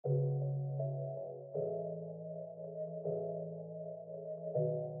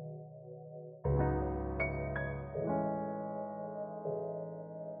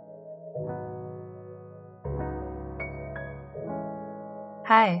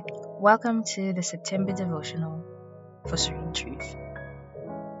Hi, welcome to the September devotional for Serene Truth.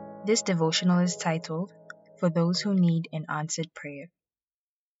 This devotional is titled, For Those Who Need an Answered Prayer.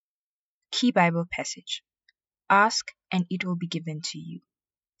 Key Bible passage. Ask and it will be given to you.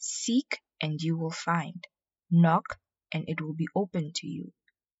 Seek and you will find. Knock and it will be opened to you.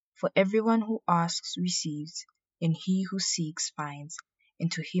 For everyone who asks receives, and he who seeks finds,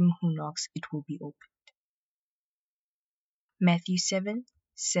 and to him who knocks it will be opened. Matthew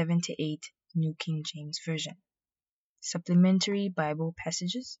 7:7-8, New King James Version. Supplementary Bible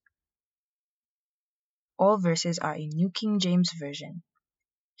passages. All verses are in New King James Version.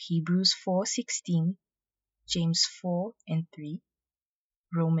 Hebrews 4:16, James 4:3,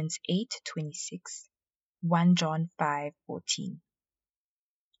 Romans 8:26, 1 John 5:14.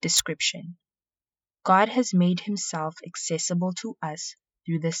 Description: God has made himself accessible to us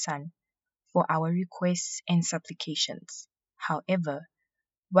through the Son for our requests and supplications. However,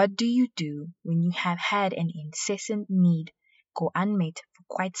 what do you do when you have had an incessant need go unmet for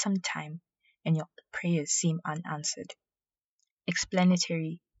quite some time and your prayers seem unanswered?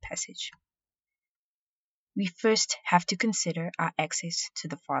 Explanatory passage. We first have to consider our access to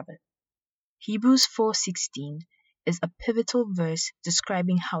the Father. Hebrews 4:16 is a pivotal verse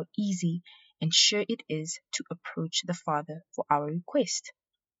describing how easy and sure it is to approach the Father for our request.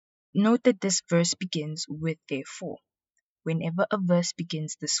 Note that this verse begins with therefore. Whenever a verse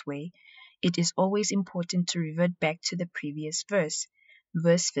begins this way, it is always important to revert back to the previous verse,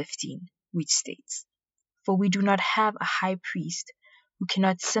 verse 15, which states, For we do not have a high priest who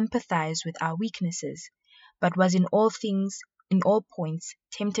cannot sympathize with our weaknesses, but was in all things, in all points,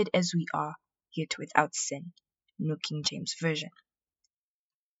 tempted as we are, yet without sin. New King James Version.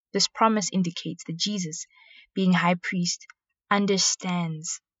 This promise indicates that Jesus, being high priest,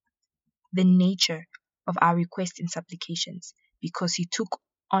 understands the nature of our requests and supplications, because he took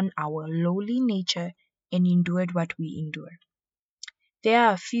on our lowly nature and endured what we endure. There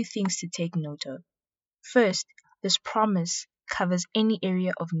are a few things to take note of. First, this promise covers any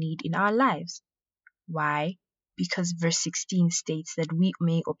area of need in our lives. Why? Because verse 16 states that we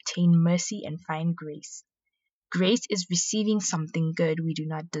may obtain mercy and find grace. Grace is receiving something good we do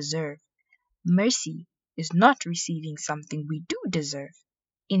not deserve. Mercy is not receiving something we do deserve,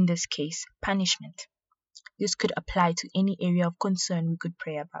 in this case, punishment. This could apply to any area of concern we could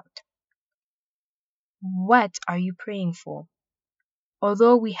pray about. What are you praying for?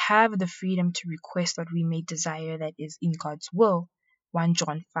 Although we have the freedom to request what we may desire that is in God's will, 1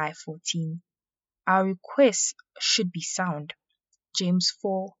 John 5:14, our requests should be sound. James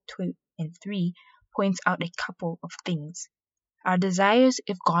 4:2-3 points out a couple of things. Our desires,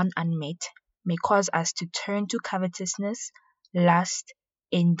 if gone unmet, may cause us to turn to covetousness, lust,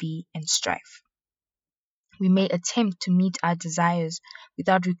 envy, and strife. We may attempt to meet our desires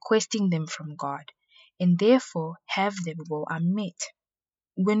without requesting them from God, and therefore have them go unmet.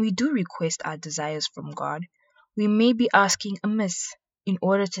 When we do request our desires from God, we may be asking amiss in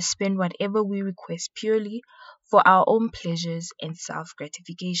order to spend whatever we request purely for our own pleasures and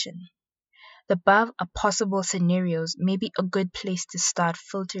self-gratification. The above are possible scenarios may be a good place to start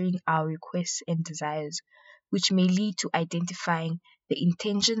filtering our requests and desires, which may lead to identifying the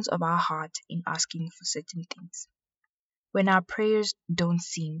intentions of our heart in asking for certain things, when our prayers don't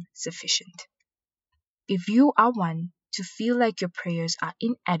seem sufficient. If you are one to feel like your prayers are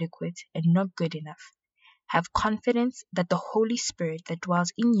inadequate and not good enough, have confidence that the Holy Spirit that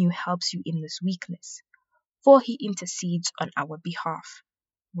dwells in you helps you in this weakness, for he intercedes on our behalf.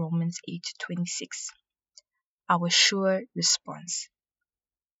 Romans 8:26. Our sure response.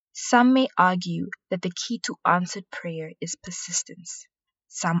 Some may argue that the key to answered prayer is persistence.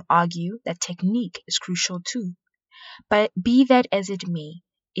 Some argue that technique is crucial too. But be that as it may,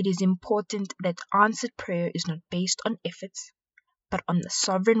 it is important that answered prayer is not based on efforts, but on the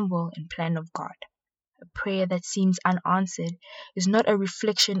sovereign will and plan of God. A prayer that seems unanswered is not a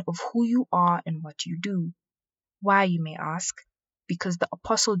reflection of who you are and what you do. Why, you may ask? Because the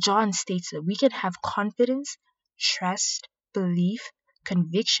Apostle John states that we can have confidence, trust, belief,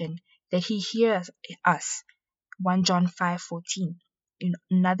 conviction that he hears us. 1 John 5:14. In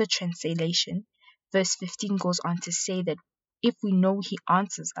another translation, verse 15 goes on to say that if we know he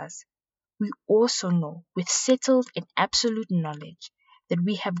answers us, we also know with settled and absolute knowledge that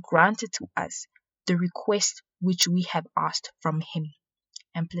we have granted to us the request which we have asked from him.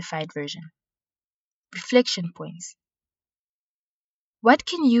 Amplified Version. Reflection points. What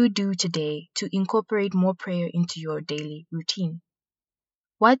can you do today to incorporate more prayer into your daily routine?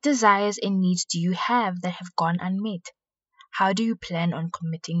 What desires and needs do you have that have gone unmet? How do you plan on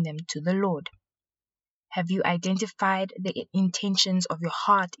committing them to the Lord? Have you identified the intentions of your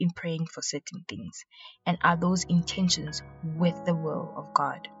heart in praying for certain things? And are those intentions with the will of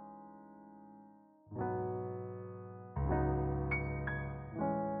God?